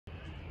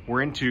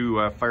We're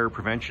into Fire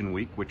Prevention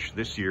Week, which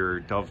this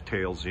year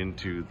dovetails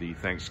into the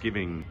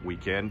Thanksgiving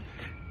weekend.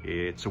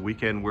 It's a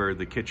weekend where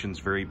the kitchen's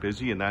very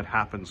busy, and that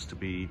happens to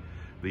be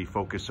the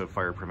focus of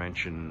Fire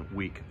Prevention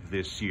Week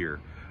this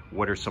year.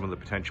 What are some of the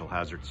potential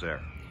hazards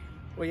there?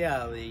 Well,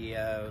 yeah,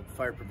 the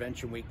Fire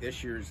Prevention Week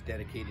this year is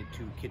dedicated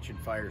to kitchen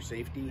fire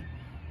safety.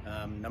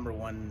 Number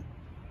one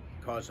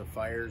cause of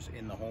fires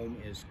in the home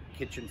is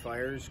kitchen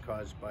fires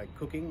caused by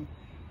cooking.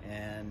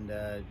 And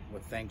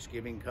with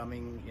Thanksgiving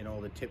coming,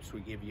 the tips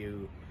we give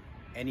you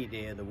any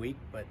day of the week,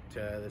 but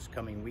this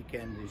coming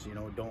weekend is,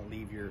 don't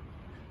leave your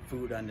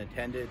food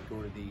unattended.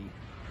 Go to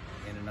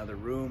in another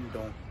room.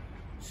 Don't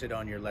sit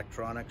on your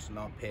electronics and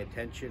not pay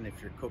attention.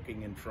 If you're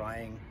cooking and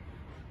frying,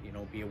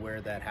 be aware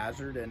of that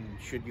hazard. And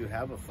should you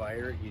have a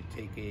fire, you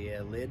take a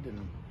lid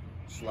and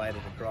slide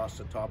it across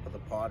the top of the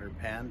pot or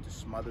pan to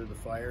smother the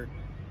fire.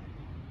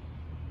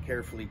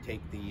 Carefully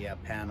take the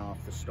pan off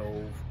the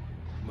stove,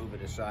 move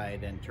it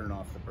aside, and turn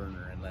off the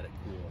burner and let it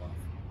cool off.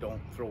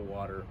 Don't throw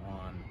water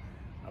on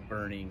a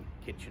burning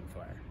kitchen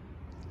fire.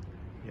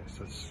 Yes,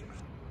 that's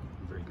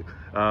very good.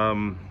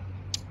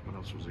 What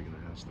else was I going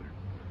to ask there?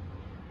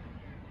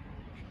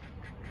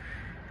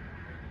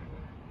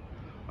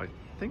 I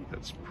think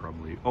that's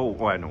probably,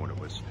 oh, I know what it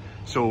was.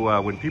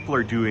 So when people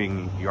are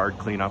doing yard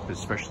cleanup,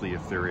 especially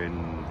if they're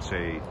in,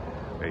 say,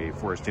 a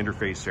forest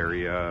interface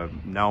area,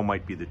 now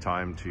might be the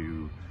time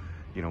to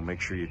make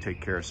sure you take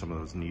care of some of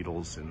those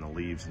needles and the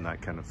leaves and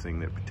that kind of thing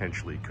that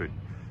potentially could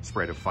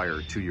spread a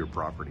fire to your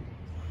property.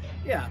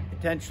 Yeah,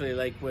 potentially,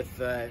 like with,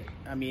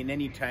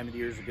 any time of the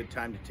year is a good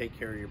time to take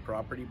care of your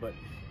property, but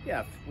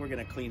yeah, if we're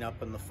gonna clean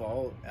up in the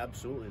fall,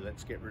 absolutely,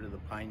 let's get rid of the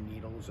pine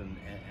needles and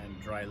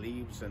dry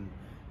leaves and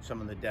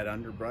some of the dead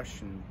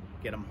underbrush and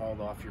get them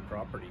hauled off your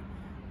property.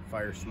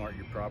 Fire smart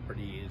your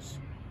property is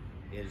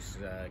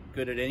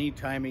good at any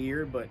time of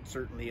year, but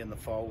certainly in the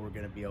fall we're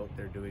going to be out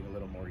there doing a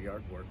little more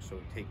yard work, so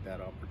take that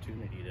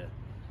opportunity to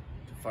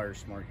fire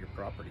smart your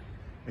property.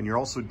 And you're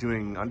also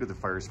doing, under the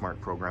Fire Smart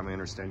program, I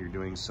understand you're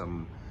doing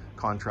some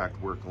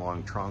contract work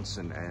along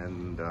Tronson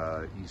and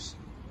East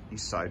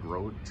Side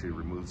Road to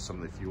remove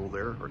some of the fuel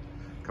there, or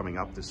coming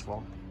up this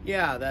fall?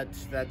 Yeah,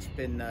 that's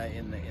been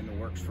in the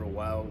works for a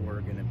while.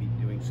 We're going to be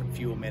doing some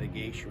fuel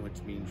mitigation, which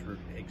means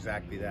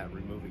exactly that,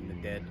 removing the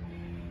dead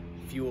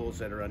fuels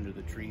that are under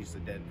the trees, the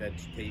dead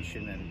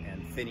vegetation,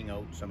 and thinning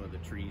out some of the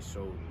trees,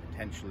 so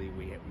potentially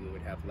we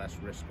would have less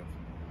risk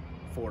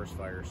of forest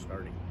fires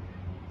starting.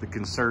 The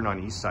concern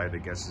on East Side, I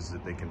guess, is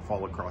that they can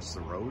fall across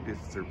the road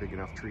if they're big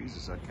enough trees.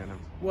 Is that kind of...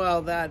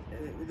 Well, the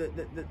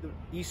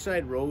East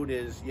Side Road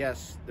is,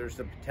 yes, there's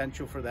the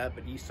potential for that,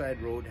 but East Side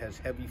Road has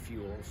heavy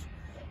fuels.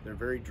 They're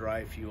very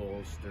dry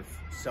fuels. They're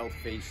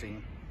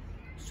south-facing,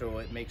 so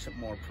it makes it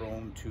more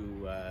prone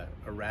to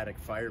erratic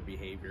fire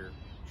behavior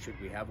should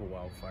we have a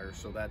wildfire.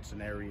 So that's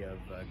an area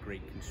of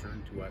great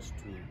concern to us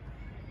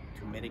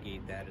to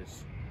mitigate that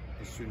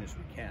as soon as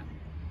we can.